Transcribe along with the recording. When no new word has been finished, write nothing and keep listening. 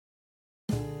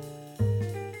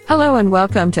Hello and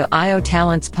welcome to IO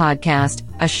Talents Podcast,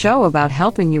 a show about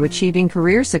helping you achieving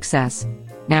career success.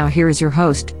 Now here is your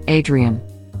host, Adrian.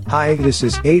 Hi, this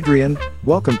is Adrian.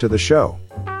 Welcome to the show.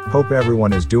 Hope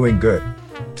everyone is doing good.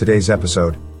 Today's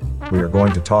episode, we are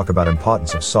going to talk about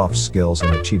importance of soft skills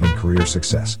in achieving career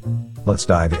success. Let's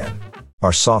dive in.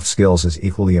 Are soft skills as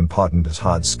equally important as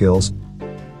hard skills?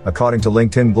 According to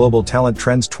LinkedIn Global Talent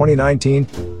Trends 2019,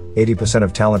 80%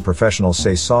 of talent professionals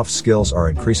say soft skills are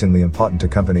increasingly important to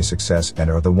company success and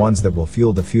are the ones that will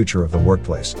fuel the future of the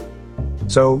workplace.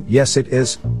 So, yes, it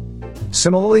is.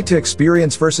 Similarly to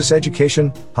experience versus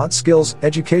education, hard skills,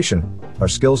 education, are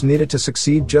skills needed to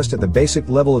succeed just at the basic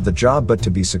level of the job, but to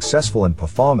be successful and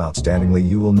perform outstandingly,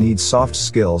 you will need soft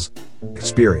skills,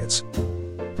 experience.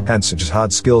 Hence, just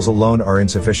hard skills alone are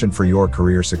insufficient for your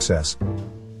career success.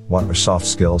 What are soft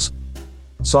skills?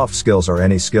 Soft skills are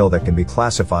any skill that can be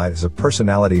classified as a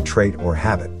personality trait or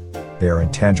habit. They are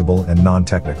intangible and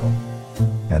non-technical.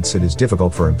 Hence, it is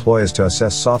difficult for employers to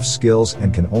assess soft skills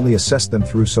and can only assess them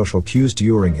through social cues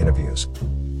during interviews.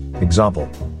 Example: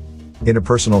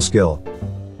 interpersonal skill,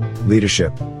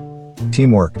 leadership,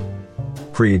 teamwork,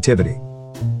 creativity,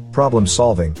 problem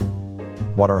solving.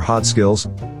 What are hard skills?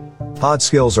 Hard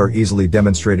skills are easily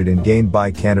demonstrated and gained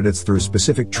by candidates through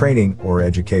specific training or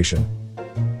education.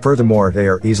 Furthermore, they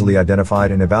are easily identified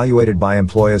and evaluated by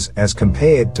employers as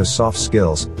compared to soft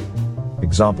skills.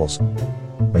 Examples: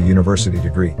 a university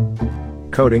degree,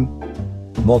 coding,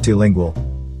 multilingual,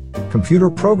 computer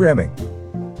programming,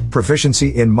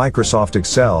 proficiency in Microsoft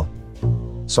Excel.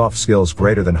 Soft skills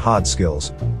greater than hard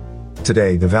skills.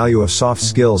 Today, the value of soft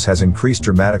skills has increased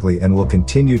dramatically and will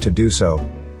continue to do so.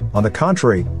 On the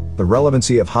contrary, the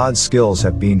relevancy of hard skills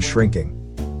have been shrinking.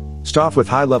 Staff with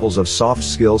high levels of soft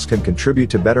skills can contribute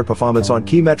to better performance on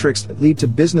key metrics that lead to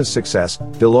business success.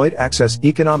 Deloitte Access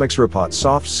Economics report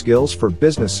Soft Skills for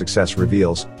Business Success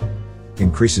reveals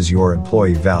increases your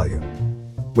employee value.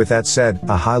 With that said,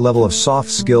 a high level of soft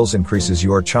skills increases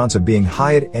your chance of being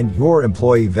hired and your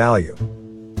employee value.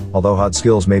 Although hard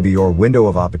skills may be your window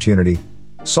of opportunity,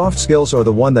 soft skills are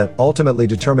the one that ultimately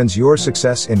determines your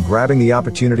success in grabbing the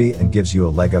opportunity and gives you a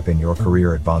leg up in your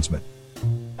career advancement.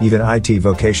 Even IT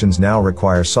vocations now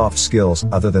require soft skills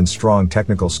other than strong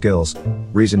technical skills.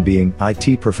 Reason being,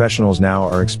 IT professionals now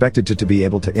are expected to be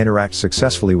able to interact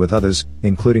successfully with others,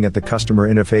 including at the customer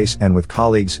interface and with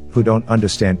colleagues who don't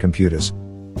understand computers.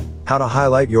 How to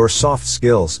highlight your soft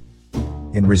skills.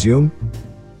 In Resume,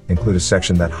 include a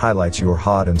section that highlights your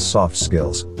hard and soft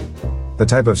skills. The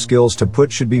type of skills to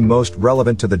put should be most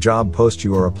relevant to the job post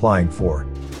you are applying for.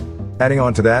 Adding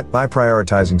on to that, by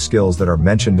prioritizing skills that are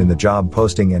mentioned in the job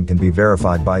posting and can be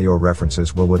verified by your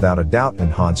references will without a doubt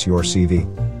enhance your CV.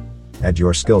 Add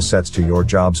your skill sets to your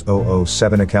Jobs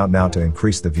 007 account now to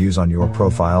increase the views on your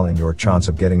profile and your chance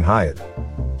of getting hired.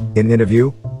 In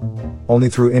interview, only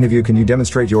through interview can you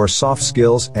demonstrate your soft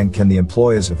skills and can the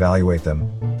employers evaluate them.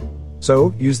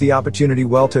 So, use the opportunity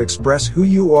well to express who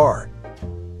you are.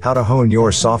 How to hone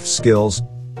your soft skills.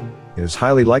 It is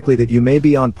highly likely that you may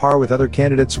be on par with other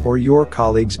candidates or your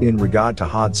colleagues in regard to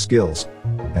hard skills.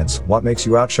 Hence, what makes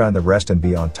you outshine the rest and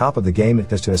be on top of the game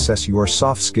is to assess your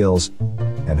soft skills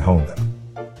and hone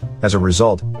them. As a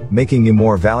result, making you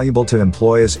more valuable to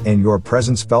employers and your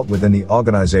presence felt within the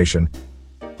organization.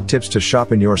 Tips to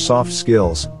sharpen your soft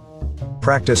skills.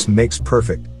 Practice makes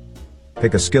perfect.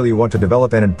 Pick a skill you want to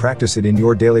develop and practice it in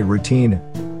your daily routine,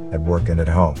 at work and at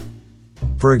home.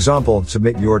 For example,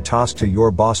 submit your task to your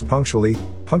boss punctually,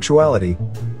 punctuality,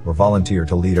 or volunteer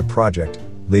to lead a project,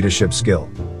 leadership skill.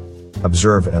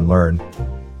 Observe and learn.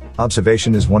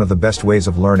 Observation is one of the best ways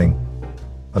of learning.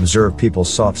 Observe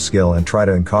people's soft skill and try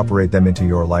to incorporate them into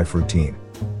your life routine,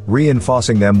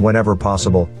 reinforcing them whenever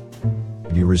possible.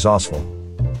 Be resourceful.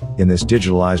 In this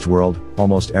digitalized world,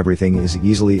 almost everything is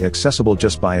easily accessible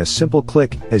just by a simple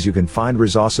click, as you can find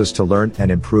resources to learn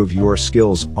and improve your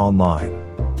skills online.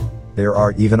 There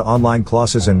are even online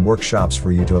classes and workshops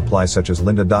for you to apply, such as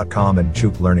lynda.com and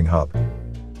Chook Learning Hub.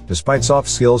 Despite soft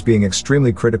skills being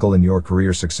extremely critical in your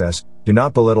career success, do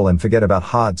not belittle and forget about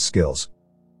hard skills.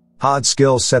 Hard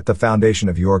skills set the foundation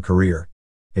of your career.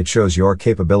 It shows your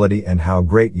capability and how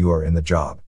great you are in the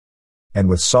job. And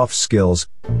with soft skills,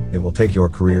 it will take your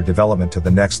career development to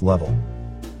the next level.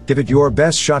 Give it your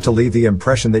best shot to leave the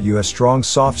impression that you have strong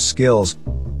soft skills,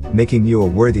 making you a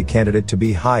worthy candidate to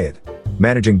be hired.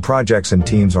 Managing projects and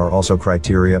teams are also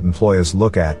criteria employers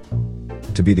look at.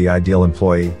 To be the ideal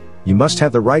employee, you must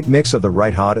have the right mix of the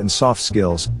right hard and soft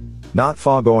skills, not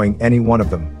foregoing any one of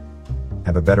them.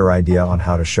 Have a better idea on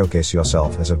how to showcase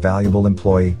yourself as a valuable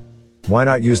employee? Why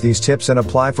not use these tips and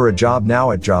apply for a job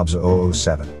now at Jobs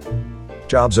 007?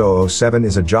 Jobs 007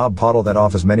 is a job portal that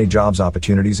offers many jobs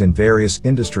opportunities in various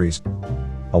industries.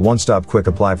 A one-stop quick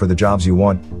apply for the jobs you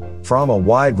want, from a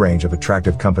wide range of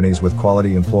attractive companies with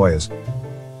quality employers.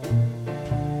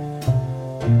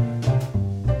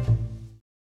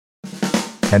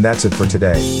 And that's it for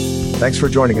today. Thanks for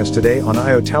joining us today on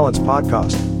IO Talents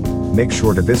Podcast. Make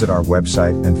sure to visit our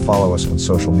website and follow us on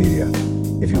social media.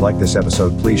 If you like this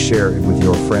episode, please share it with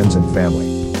your friends and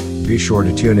family. Be sure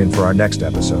to tune in for our next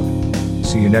episode.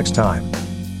 See you next time.